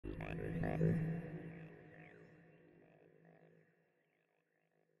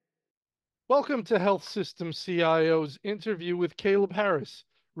Welcome to Health System CIO's interview with Kaleb Harris,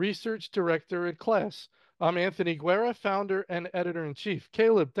 Research Director at KLAS. I'm Anthony Guerra, founder and editor-in-chief.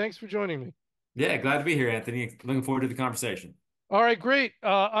 Kaleb, thanks for joining me. Yeah, glad to be here, Anthony. Looking forward to the conversation. All right, great.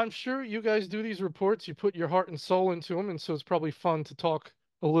 I'm sure you guys do these reports. You put your heart and soul into them, and so it's probably fun to talk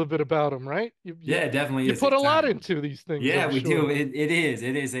a little bit about them, right? You you Yeah, it definitely you is put a lot exciting. into these things, Yeah, I'm we do. sure.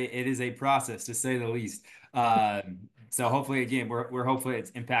 It is a process to say the least. So hopefully, again, we're hopefully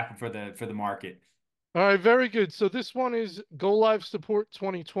it's impactful for the market. All right, very good. So this one is Go Live Support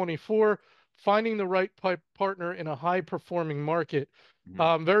 2024, finding the right partner in a high performing market.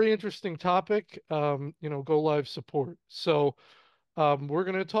 Mhm. Very interesting topic, Go Live Support. So we're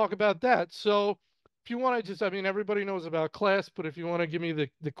going to talk about that. So if you want to just, I mean, everybody knows about KLAS, but if you want to give me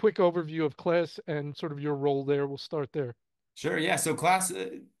the quick overview of KLAS and sort of your role there, we'll start there. Sure. Yeah. So KLAS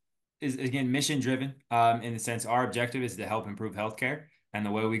is again mission driven. In the sense, our objective is to help improve healthcare, and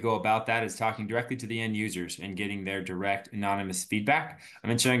the way we go about that is talking directly to the end users and getting their direct anonymous feedback. I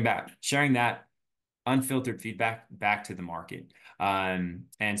mean, sharing that unfiltered feedback back to the market. And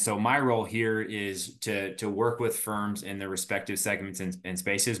so my role here is to work with firms in their respective segments and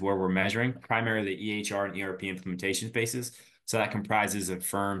spaces where we're measuring primarily EHR and ERP implementation spaces. So that comprises of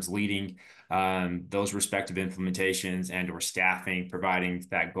firms leading those respective implementations and or staffing, providing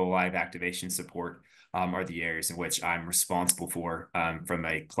that go live activation support are the areas in which I'm responsible for from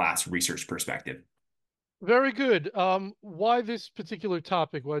a KLAS research perspective. Very good. Why this particular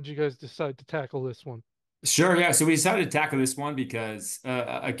topic? Why did you guys decide to tackle this one? Sure, yeah. So we decided to tackle this one because,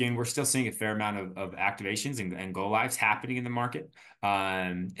 again, we're still seeing a fair amount of activations and go lives happening in the market,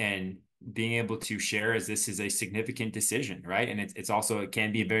 and being able to share as this is a significant decision, right? And it's also it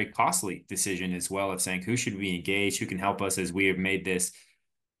can be a very costly decision as well of saying who should we engage, who can help us as we have made this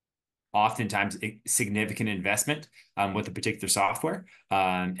oftentimes a significant investment with a particular software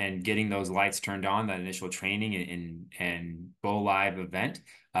and getting those lights turned on, that initial training and go live event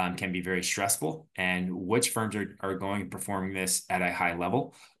can be very stressful. And which firms are going and performing this at a high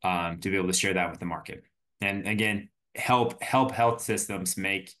level to be able to share that with the market. And again, help health systems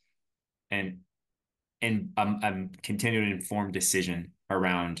make an continued informed decision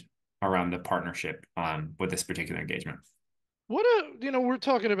around the partnership with this particular engagement. We're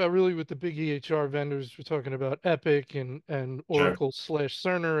talking about really with the big EHR vendors, we're talking about Epic and Sure. Oracle slash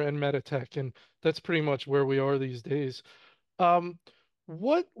Cerner and Meditech, and that's pretty much where we are these days. Um,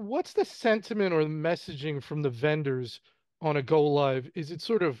 what's the sentiment or the messaging from the vendors on a go live? Is it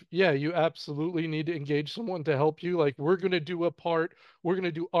sort of, yeah, you absolutely need to engage someone to help you, like we're going to do a part, we're going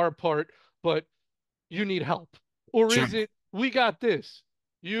to do our part, but you need help? Or Sure. is it, we got this,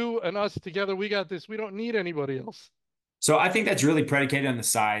 you and us together, we got this, we don't need anybody else? So I think that's really predicated on the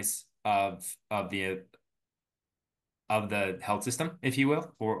size of the health system, if you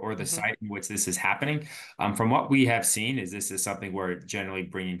will, or the Hmm. site in which this is happening. From what we have seen, is this is something where generally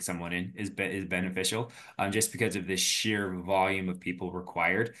bringing someone in is beneficial, just because of the sheer volume of people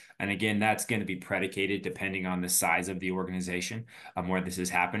required. And again, that's going to be predicated depending on the size of the organization where this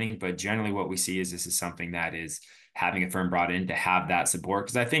is happening. But generally, what we see is this is something that is having a firm brought in to have that support.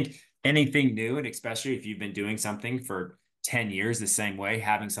 Because I think anything new, and especially if you've been doing something for 10 years the same way,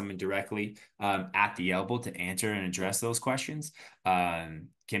 having someone directly at the elbow to answer and address those questions can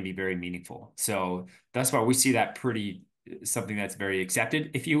be very meaningful. So that's why we see that pretty something that's very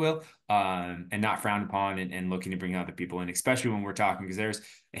accepted, if you will, and not frowned upon and looking to bring other people in, especially when we're talking, because there's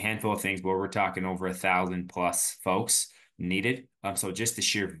a handful of things where we're talking over 1,000+ folks needed. So just the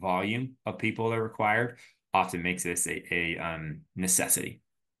sheer volume of people that are required often makes this a necessity.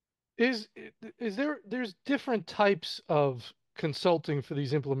 Is there's different types of consulting for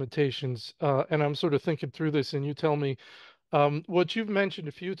these implementations, and I'm sort of thinking through this, and you tell me. What you've mentioned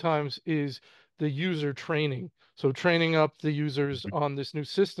a few times is the user training. So training up the users on this new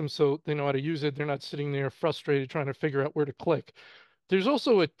system so they know how to use it. They're not sitting there frustrated trying to figure out where to click. There's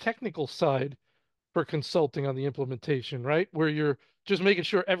also a technical side for consulting on the implementation, right? Where you're just making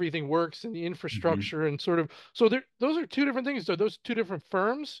sure everything works and the Mhm. infrastructure and sort of, so there, those are two different things. Are those two different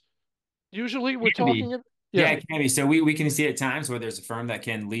firms? Usually we're Can be. talking, Yeah, yeah. it can be. So we can see at times where there's a firm that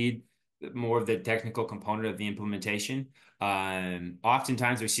can lead more of the technical component of the implementation.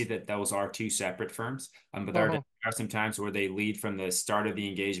 Oftentimes we see that those are two separate firms, but there Uh-huh. are some times where they lead from the start of the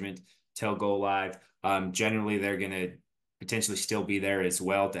engagement till go live. Generally, they're going to potentially still be there as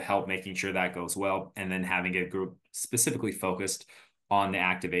well to help making sure that goes well, and then having a group specifically focused on the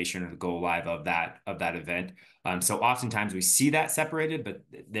activation or the go live of that event. So oftentimes we see that separated, but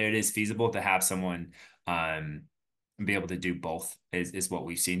there it is feasible to have someone and be able to do both is what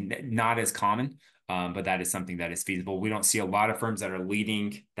we've seen. Not as common, but that is something that is feasible. We don't see a lot of firms that are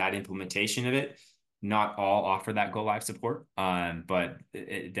leading that implementation of it. Not all offer that go live support, but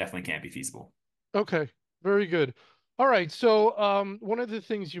it definitely can be feasible. Okay, very good. All right, so one of the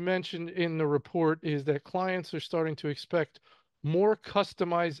things you mentioned in the report is that clients are starting to expect more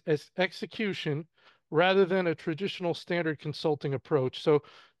customized execution rather than a traditional standard consulting approach. So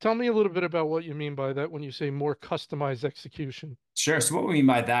tell me a little bit about what you mean by that when you say more customized execution. Sure. So what we mean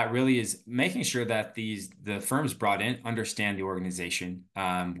by that really is making sure that the firms brought in understand the organization.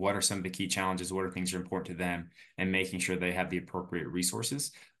 What are some of the key challenges? What are things that are important to them? And making sure they have the appropriate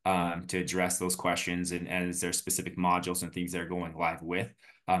resources to address those questions and as their specific modules and things they're going live with,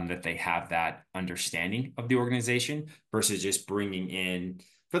 that they have that understanding of the organization versus just bringing in,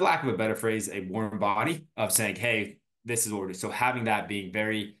 for the lack of a better phrase, a warm body of saying, hey, this is what we're doing. So having that being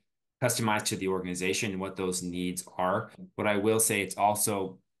very customized to the organization and what those needs are. But I will say it's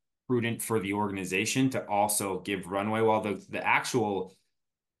also prudent for the organization to also give runway while the actual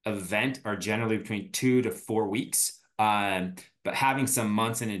event are generally between 2 to 4 weeks. But having some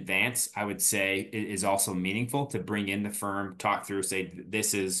months in advance, I would say, is also meaningful to bring in the firm, talk through, say,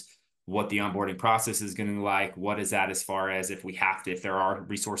 this is what the onboarding process is going to be like. What is that as far as if we have to, if there are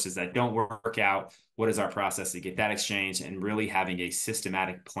resources that don't work out, what is our process to get that exchange and really having a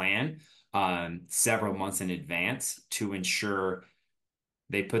systematic plan several months in advance to ensure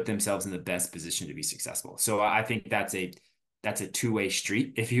they put themselves in the best position to be successful. So I think that's a two-way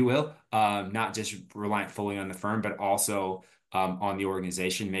street, if you will, not just reliant fully on the firm, but also on the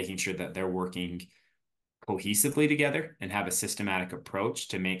organization, making sure that they're working cohesively together and have a systematic approach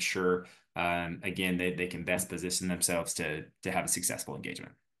to make sure, again, they can best position themselves to have a successful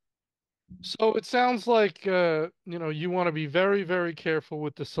engagement. So it sounds like you want to be very, very careful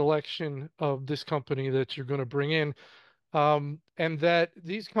with the selection of this company that you're going to bring in. And that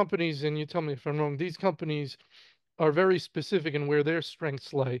these companies, and you tell me if I'm wrong, these companies are very specific in where their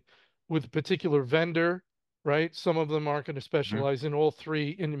strengths lay with a particular vendor, right? Some of them aren't going to Mhm. specialize in all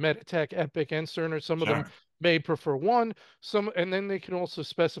three in Meditech, Epic, and Cerner. Some of them Sure. may prefer one, and then they can also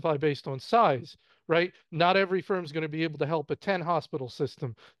specify based on size, right? Not every firm is going to be able to help a 10 hospital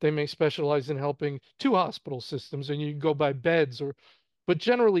system. They may specialize in helping two hospital systems, and you can go by beds but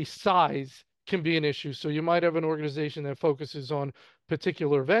generally size can be an issue. So you might have an organization that focuses on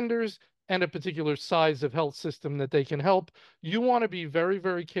particular vendors and a particular size of health system that they can help. You want to be very,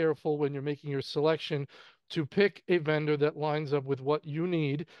 very careful when you're making your selection to pick a vendor that lines up with what you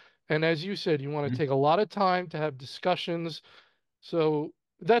need. And as you said, you want to Mhm. take a lot of time to have discussions. So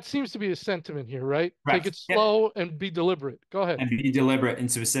that seems to be a sentiment here, right? Take Correct. it Yep. slow and be deliberate. Go ahead. And be deliberate and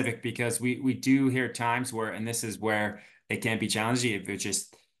specific because we do hear times where, and this is where it can be challenging if it's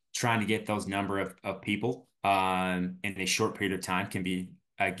just trying to get those number of people in a short period of time can be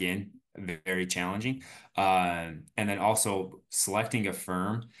again very challenging. And then also selecting a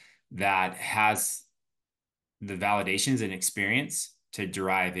firm that has the validations and experience to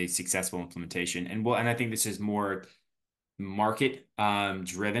drive a successful implementation. And I think this is more market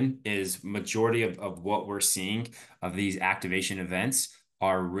driven is majority of what we're seeing of these activation events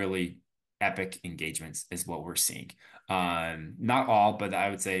are really epic engagements is what we're seeing. Not all, but I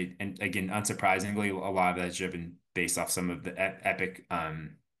would say, and again, unsurprisingly, a lot of that is driven based off some of the epic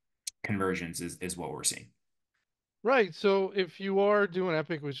conversions is what we're seeing. Right. So if you are doing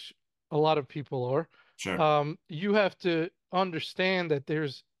Epic, which a lot of people are, Sure. you have to understand that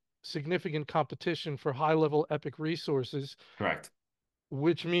there's significant competition for high-level Epic resources, Correct.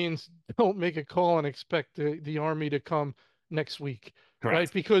 which means don't make a call and expect the army to come next week, right?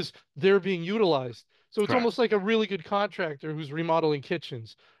 Correct. Because they're being utilized. So it's Correct. almost like a really good contractor who's remodeling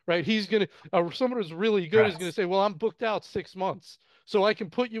kitchens, right? Someone who's really good is gonna Correct. say, "Well, I'm booked out 6 months, so I can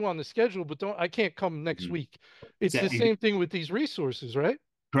put you on the schedule, but I can't come next Mhm. week." It's So, the same thing with these resources, right?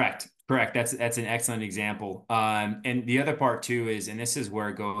 correct. Correct. That's an excellent example. And the other part too is, and this is where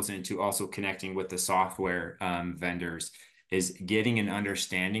it goes into also connecting with the software vendors, is getting an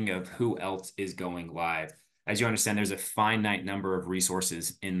understanding of who else is going live. As you understand, there's a finite number of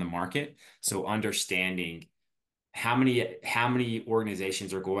resources in the market. So understanding how many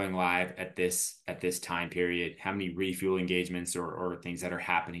organizations are going live at this time period, how many refuel engagements or things that are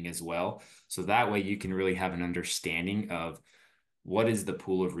happening as well. So that way you can really have an understanding of what is the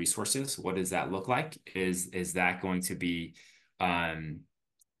pool of resources? What does that look like? Is that going to be um,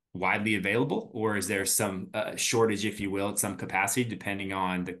 widely available, or is there some shortage, if you will, at some capacity, depending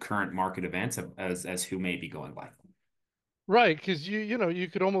on the current market events as who may be going live? Right, because you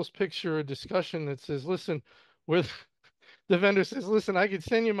could almost picture a discussion that says, "Listen, we're the vendor says, listen, I could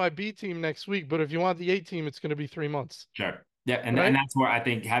send you my B team next week, but if you want the A team, it's going to be 3 months, Sure. Yeah, and right? that's where I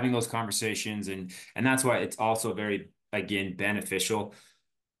think having those conversations and that's why it's also very again beneficial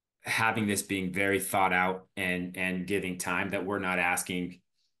having this being very thought out and giving time that we're not asking,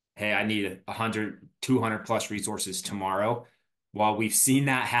 hey, I need 100, 200 plus resources tomorrow. While we've seen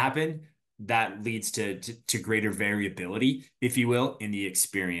that happen, that leads to greater variability, if you will, in the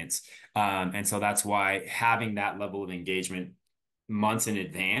experience. And so that's why having that level of engagement months in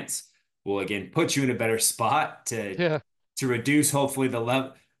advance will again put you in a better spot Yeah. to reduce hopefully the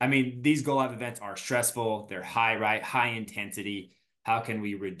level. I mean, these go live events are stressful, they're high, right? High intensity. How can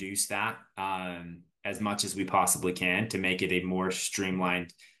we reduce that as much as we possibly can to make it a more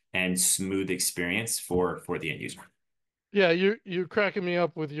streamlined and smooth experience for the end user? Yeah, you're cracking me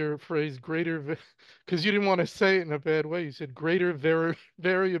up with your phrase greater because you didn't want to say it in a bad way. You said greater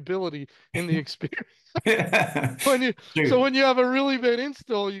variability in the experience. When you so True. when you have a really bad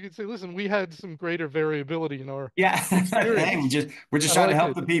install, you can say, listen, we had some greater variability in our Yeah. Hey, experience. we're just I trying to like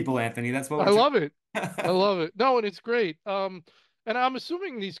help it. the people, Anthony. That's what I we're love it. I trying. love it. No, and it's great. And I'm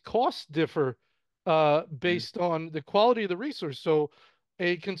assuming these costs differ based on the quality of the resource. So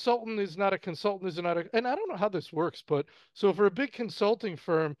a consultant is not a consultant is not a, and I don't know how this works, but so for a big consulting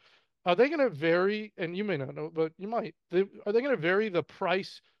firm, are they going to vary, and you may not know, but you might, are they going to vary the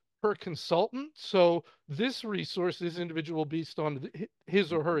price per consultant? So this resource, this individual based on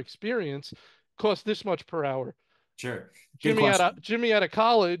his or her experience, costs this much per hour. Sure. Good Jimmy question. Jimmy out of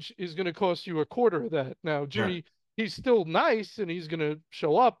college is going to cost you a quarter of that. Now, Sure. Jimmy, he's still nice and he's going to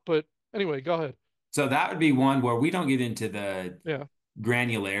show up, but anyway, go ahead. So that would be one where we don't get into the Yeah.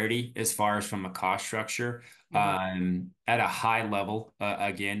 granularity as far as from a cost structure. Hmm. At a high level,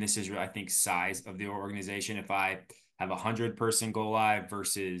 again, this is, I think, size of the organization. If I have a 100-person go live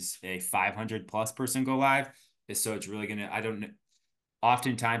versus a 500 plus person go live, so it's really going to, I don't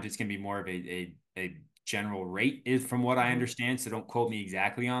oftentimes it's going to be more of a general rate is from what I Hmm. understand. So don't quote me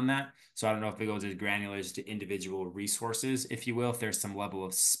exactly on that. So I don't know if it goes as granular as to individual resources, if you will, if there's some level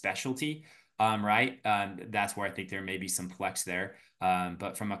of specialty. Right. That's where I think there may be some flex there.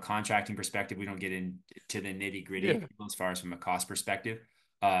 But from a contracting perspective, we don't get into the nitty gritty Yeah. as far as from a cost perspective.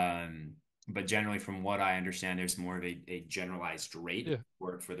 But generally, from what I understand, there's more of a generalized rate Yeah.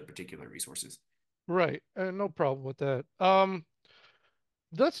 for the particular resources. Right. No problem with that.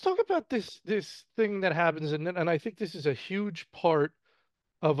 Let's talk about this thing that happens, and I think this is a huge part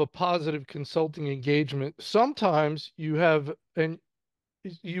of a positive consulting engagement. Sometimes you have, and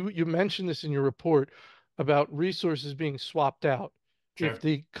you mentioned this in your report about resources being swapped out. If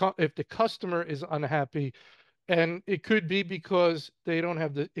Sure. if the customer is unhappy, and it could be because they don't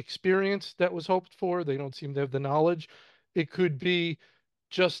have the experience that was hoped for, they don't seem to have the knowledge. It could be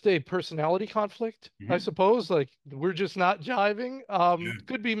just a personality conflict, I Mhm. suppose. Like we're just not jiving. Sure.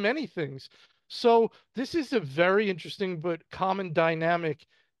 Could be many things. So this is a very interesting but common dynamic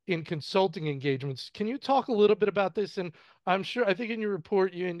in consulting engagements. Can you talk a little bit about this? And I'm sure, I think in your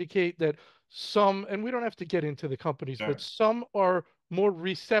report you indicate that some, and we don't have to get into the companies, but Sure. some are more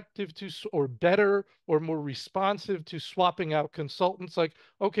receptive to or better or more responsive to swapping out consultants. Like,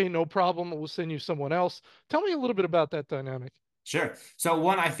 okay, no problem, we'll send you someone else. Tell me a little bit about that dynamic. Sure. So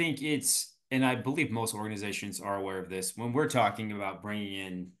one, I think it's, and I believe most organizations are aware of this. When we're talking about bringing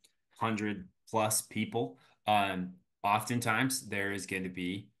in 100 plus people, oftentimes there is going to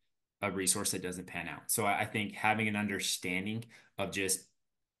be a resource that doesn't pan out. So I think having an understanding of just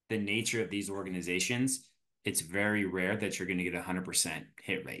the nature of these organizations, it's very rare that you're going to get a 100%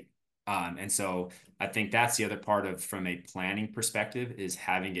 hit rate. And so I think that's the other part of from a planning perspective is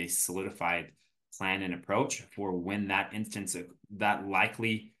having a solidified plan and approach for when that instance of that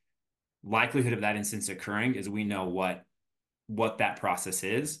likelihood of that instance occurring is we know what that process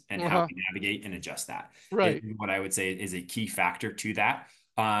is and how Uh-huh. we navigate and adjust that is Right. what I would say is a key factor to that.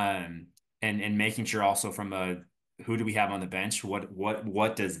 And making sure also from a who do we have on the bench?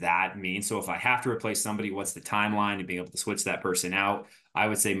 What does that mean? So if I have to replace somebody, what's the timeline and being able to switch that person out? I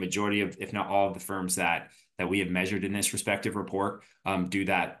would say majority of, if not all of the firms that we have measured in this respective report do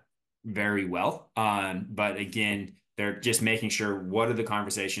that very well. But again, they're just making sure what are the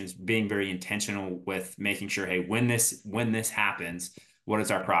conversations, being very intentional with making sure, hey, when this happens, what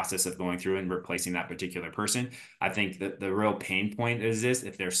is our process of going through and replacing that particular person? I think that the real pain point is this,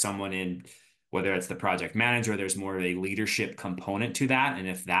 if there's someone in, whether it's the project manager, there's more of a leadership component to that. And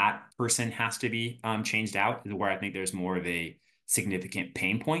if that person has to be changed out, is where I think there's more of a significant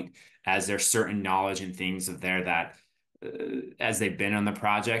pain point, as there's certain knowledge and things of there that as they've been on the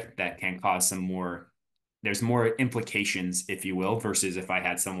project that can cause some more there's more implications, if you will, versus if I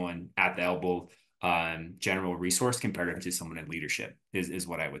had someone at the elbow general resource compared to someone in leadership is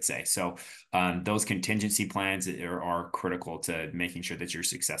what I would say. So those contingency plans are critical to making sure that you're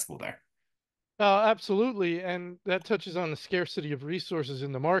successful there. Absolutely, and that touches on the scarcity of resources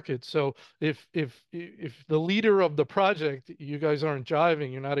in the market. So if the leader of the project, you guys aren't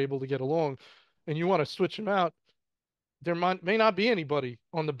jiving, you're not able to get along, and you want to switch them out, there may not be anybody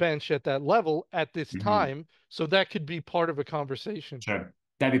on the bench at that level at this Mhm. time. So that could be part of a conversation. Sure.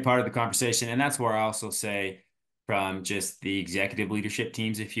 That'd be part of the conversation. And that's where I also say from just the executive leadership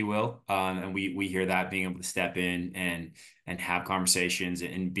teams, if you will. And we hear that being able to step in and have conversations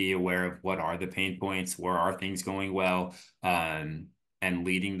and be aware of what are the pain points, where are things going well, and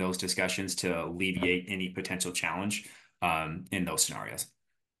leading those discussions to alleviate any potential challenge in those scenarios.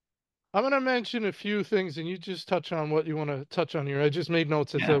 I'm going to mention a few things, and you just touch on what you want to touch on here. I just made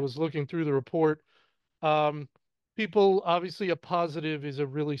notes as I Yeah. was looking through the report. Um, People, obviously, a positive is a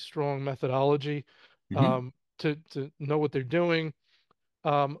really strong methodology Hmm. to know what they're doing.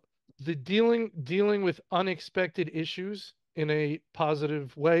 Um, the dealing with unexpected issues in a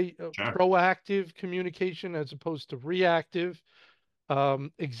positive way, Sure. proactive communication as opposed to reactive,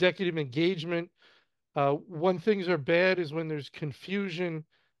 executive engagement. When things are bad is when there's confusion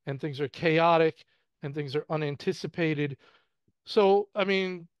and things are chaotic and things are unanticipated. So, I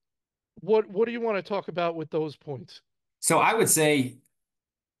mean, what do you want to talk about with those points? So I would say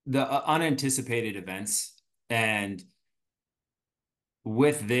the unanticipated events and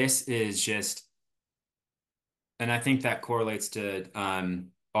with this is just and I think that correlates to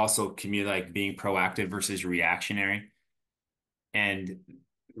also like being proactive versus reactionary. And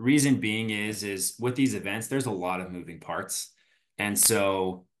reason being is with these events, there's a lot of moving parts. And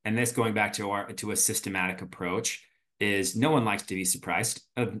so, and this going back to our to a systematic approach is no one likes to be surprised,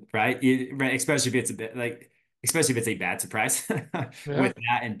 right? Right, especially if it's a bit like especially if it's a bad surprise Yeah. with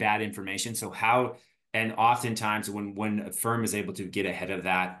that and bad information. So how and oftentimes when a firm is able to get ahead of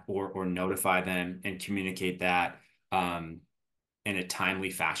that or notify them and communicate that um, in a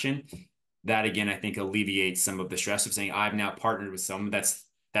timely fashion, that again, I think alleviates some of the stress of saying I've now partnered with someone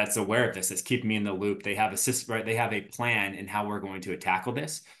that's aware of this, that's keeping me in the loop. They have a system, right? They have a plan in how we're going to tackle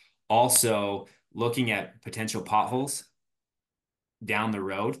this. Also, looking at potential potholes down the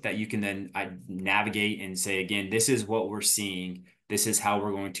road that you can then navigate and say, again, this is what we're seeing. This is how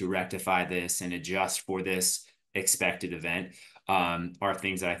we're going to rectify this and adjust for this expected event are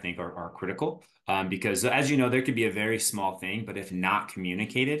things that I think are critical. Because as you know, there could be a very small thing, but if not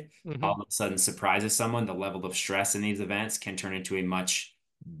communicated, Hmm. all of a sudden surprises someone, the level of stress in these events can turn into a much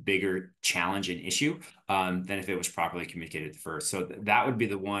bigger challenge and issue than if it was properly communicated at first. So that would be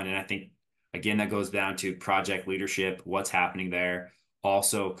the one. And I think again, that goes down to project leadership, what's happening there.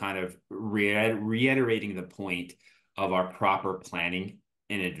 Also, kind of reiterating the point of our proper planning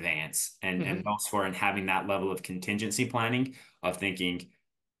in advance and Hmm. most for and having that level of contingency planning of thinking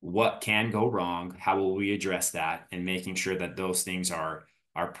what can go wrong, how will we address that, and making sure that those things are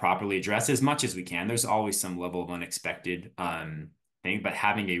properly addressed as much as we can. There's always some level of unexpected thing, but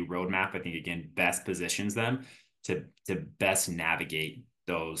having a roadmap, I think again, best positions them to best navigate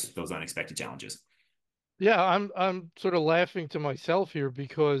those unexpected challenges. Yeah, I'm sort of laughing to myself here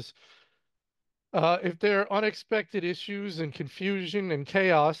because if there are unexpected issues and confusion and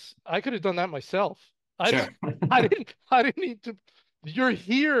chaos, I could have done that myself. I Sure. I didn't need to. You're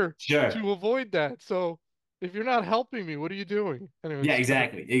here Sure. to avoid that. So if you're not helping me, what are you doing? Yeah, Anyways,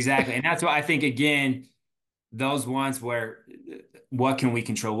 exactly. Exactly. And that's why I think again, those ones where what can we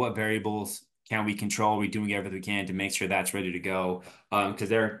control? What variables can we control? Are we doing everything we can to make sure that's ready to go? Because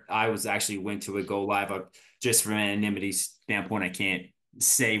there, I was actually went to a go live just from an anonymity standpoint. I can't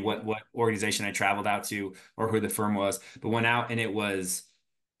say what organization I traveled out to or who the firm was, but went out and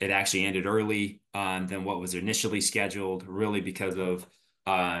it actually ended early than what was initially scheduled, really because of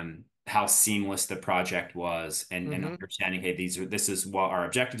how seamless the project was and hmm. understanding, hey, this is what our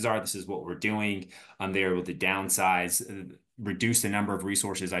objectives are, this is what we're doing. They were able to downsize, reduce the number of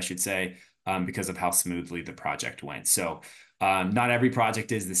resources, I should say, because of how smoothly the project went. So, not every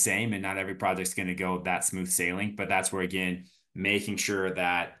project is the same, and not every project is going to go that smooth sailing. But that's where, again, making sure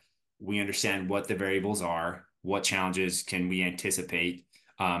that we understand what the variables are, what challenges can we anticipate,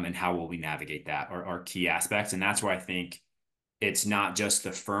 and how will we navigate that are key aspects. And that's where I think it's not just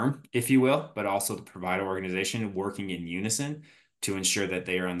the firm, if you will, but also the provider organization working in unison to ensure that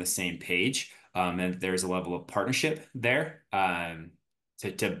they are on the same page and there's a level of partnership there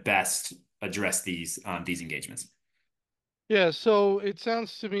to best address these engagements. Yeah, so it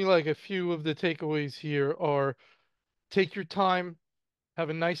sounds to me like a few of the takeaways here are take your time, have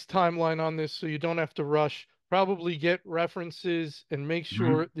a nice timeline on this so you don't have to rush. probably get references and make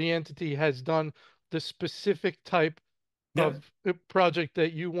sure Hmm. the entity has done the specific type Yep. of project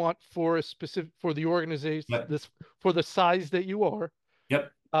that you want for a specific for the organization, Yep. this for the size that you are.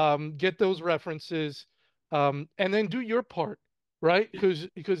 Yep. Get those references, and then do your part, right?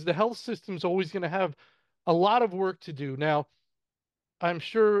 Because the health system's always going to have a lot of work to do. Now, I'm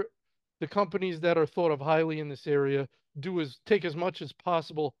sure the companies that are thought of highly in this area take as much as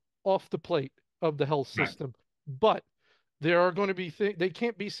possible off the plate of the health Right. system, but there are going to be things they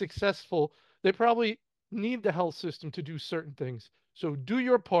can't be successful. They probably need the health system to do certain things. So do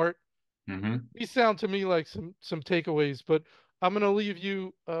your part. Hmm. These sound to me like some takeaways, but I'm going to leave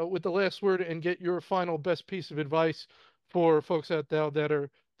you with the last word and get your final best piece of advice for folks out there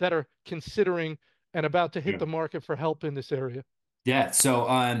that are considering and about to hit Yeah. the market for help in this area. Yeah. So,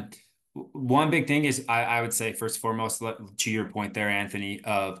 one big thing is I would say first and foremost, to your point there, Anthony,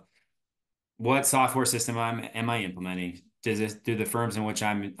 of what software system am I implementing? Do the firms in which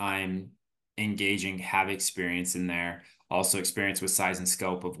I'm engaging have experience in there? Also experience with size and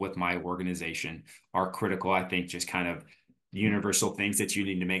scope of with my organization are critical. I think just kind of universal things that you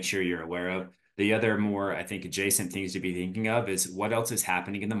need to make sure you're aware of. The other more, I think, adjacent things to be thinking of is what else is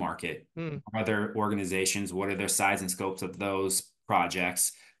happening in the market? Hmm. Other organizations, what are their size and scopes of those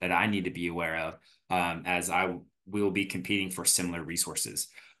projects that I need to be aware of, as I will be competing for similar resources,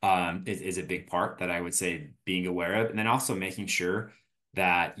 is a big part that I would say being aware of. And then also making sure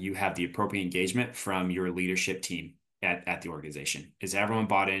that you have the appropriate engagement from your leadership team at the organization. Is everyone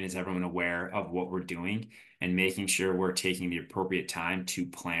bought in? Is everyone aware of what we're doing? And making sure we're taking the appropriate time to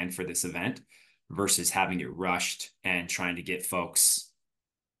plan for this event versus having it rushed and trying to get folks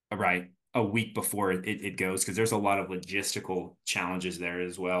right a week before it goes, because there's a lot of logistical challenges there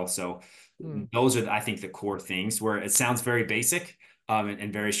as well. So Hmm. those are, I think, the core things where it sounds very basic,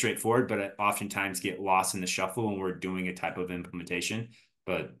 and very straightforward, but it oftentimes get lost in the shuffle when we're doing a type of implementation.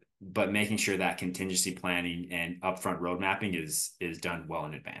 But making sure that contingency planning and upfront road mapping is done well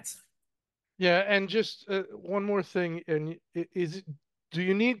in advance. Yeah, and just one more thing, and do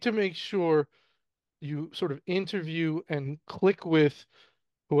you need to make sure you sort of interview and click with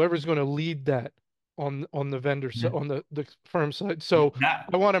whoever's going to lead that on the vendor side, Mhm. on the firm side. So That.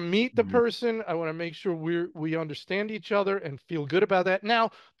 I want to meet the Mhm. person. I want to make sure we understand each other and feel good about that. Now,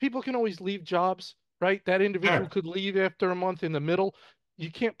 people can always leave jobs, right? That individual Sure. could leave after a month in the middle.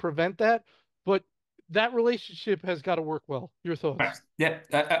 You can't prevent that, but that relationship has got to work well. Your Right. thoughts? Yep.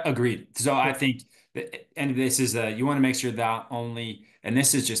 Agreed. So I Yeah. think that, and this is you want to make sure that only, and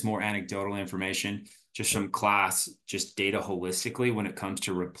this is just more anecdotal information, just from KLAS, just data holistically when it comes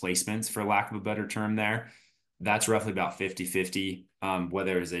to replacements, for lack of a better term there, that's roughly about 50-50,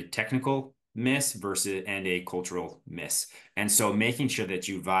 whether it's a technical miss versus and a cultural miss. And so making sure that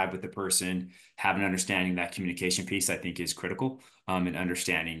you vibe with the person, have an understanding, that communication piece, I think is critical, in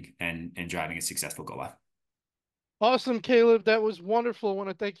understanding and driving a successful go live. Awesome, Caleb. That was wonderful. I want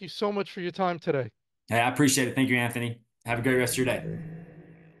to thank you so much for your time today. Hey, I appreciate it. Thank you, Anthony. Have a great rest of your day.